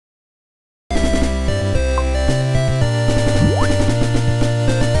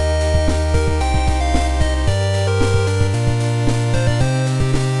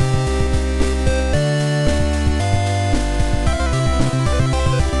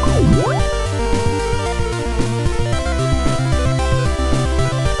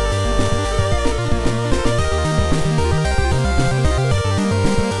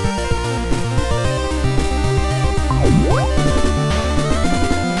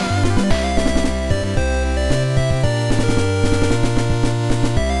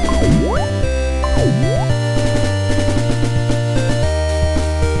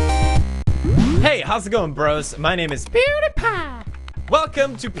how's it going, bros? My name is PewDiePie.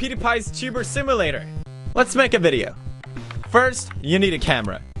 Welcome to PewDiePie's Tuber Simulator. Let's make a video. First, you need a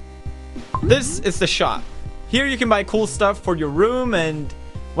camera. This is the shop. Here you can buy cool stuff for your room and,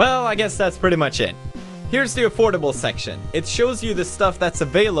 well, I guess that's pretty much it. Here's the affordable section. It shows you the stuff that's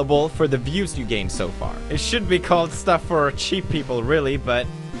available for the views you gained so far. It should be called stuff for cheap people, really, but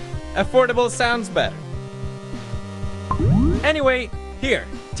affordable sounds better. Anyway, here,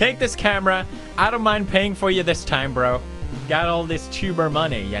 take this camera. I don't mind paying for you this time, bro. Got all this tuber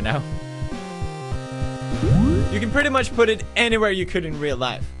money, you know? You can pretty much put it anywhere you could in real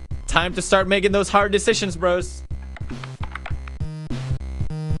life. Time to start making those hard decisions, bros.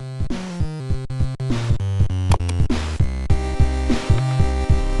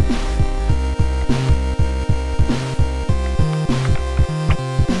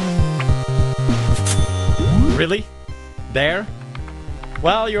 Really? There?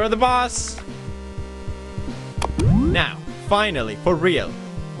 Well, you're the boss. Now, finally, for real,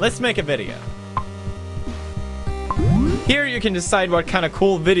 let's make a video. Here you can decide what kind of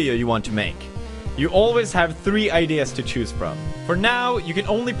cool video you want to make. You always have 3 ideas to choose from. For now, you can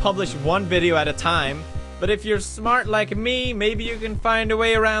only publish 1 video at a time, but if you're smart like me, maybe you can find a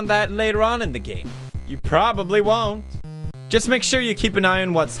way around that later on in the game. You probably won't. Just make sure you keep an eye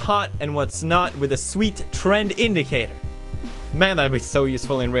on what's hot and what's not with a sweet trend indicator. Man, that'd be so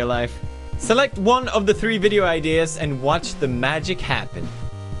useful in real life. Select one of the 3 video ideas and watch the magic happen.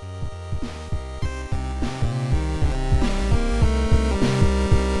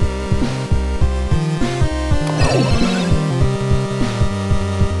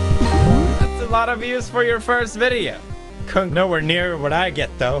 That's a lot of views for your first video. Nowhere near what I get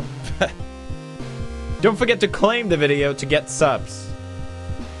though. Don't forget to claim the video to get subs.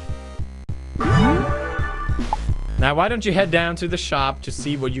 Now why don't you head down to the shop to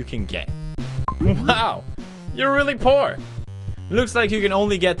see what you can get. Wow, you're really poor. Looks like you can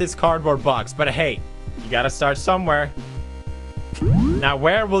only get this cardboard box, but hey, you gotta start somewhere. Now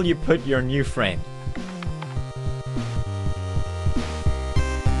where will you put your new friend?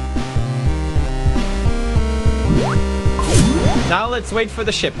 Now let's wait for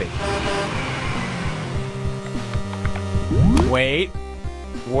the shipping. Wait.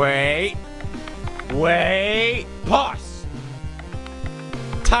 Pause.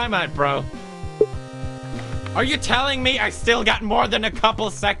 Time out, bro. Are you telling me I still got more than a couple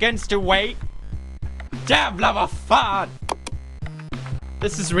seconds to wait? Jävla fan!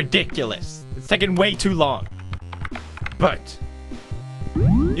 This is ridiculous. It's taking way too long. But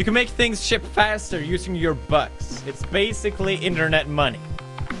you can make things ship faster using your bucks. It's basically internet money.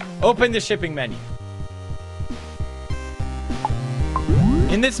 Open the shipping menu.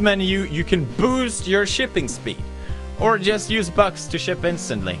 In this menu, you can boost your shipping speed, or just use bucks to ship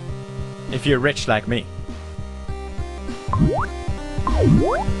instantly, if you're rich like me.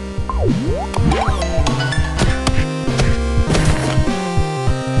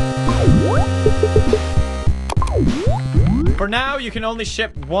 For now, you can only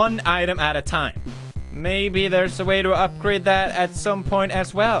ship 1 item at a time. Maybe there's a way to upgrade that at some point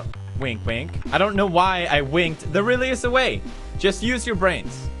as well. Wink, wink. I don't know why I winked. There really is a way. Just use your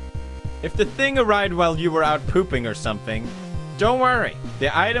brains. If the thing arrived while you were out pooping or something, don't worry.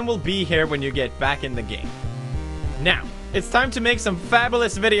 The item will be here when you get back in the game. Now, it's time to make some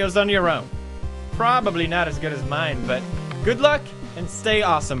fabulous videos on your own. Probably not as good as mine, but good luck and stay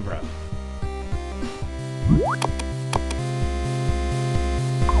awesome, bro.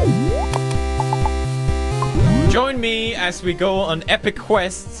 Join me as we go on epic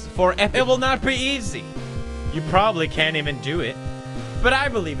quests for It will not be easy. You probably can't even do it, but I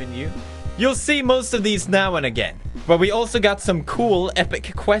believe in you. You'll see most of these now and again, but we also got some cool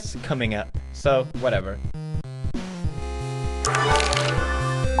epic quests coming up, so whatever.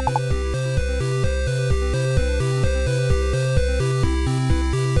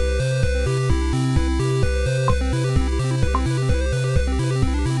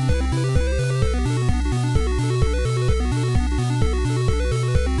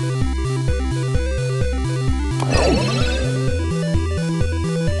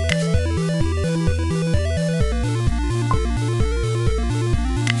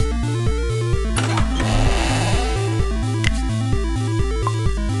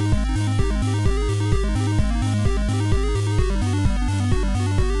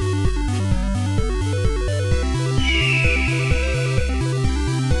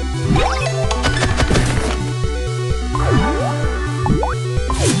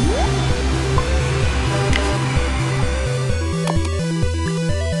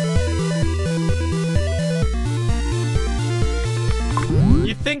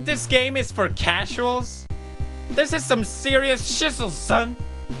 this game is for casuals? This is some serious shizzle, son.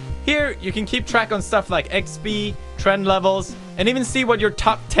 Here, you can keep track on stuff like XP, trend levels, and even see what your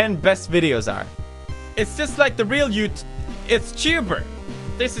top 10 best videos are. It's just like the real it's Tuber.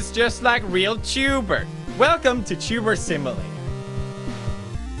 This is just like real Tuber. Welcome to Tuber Simulator.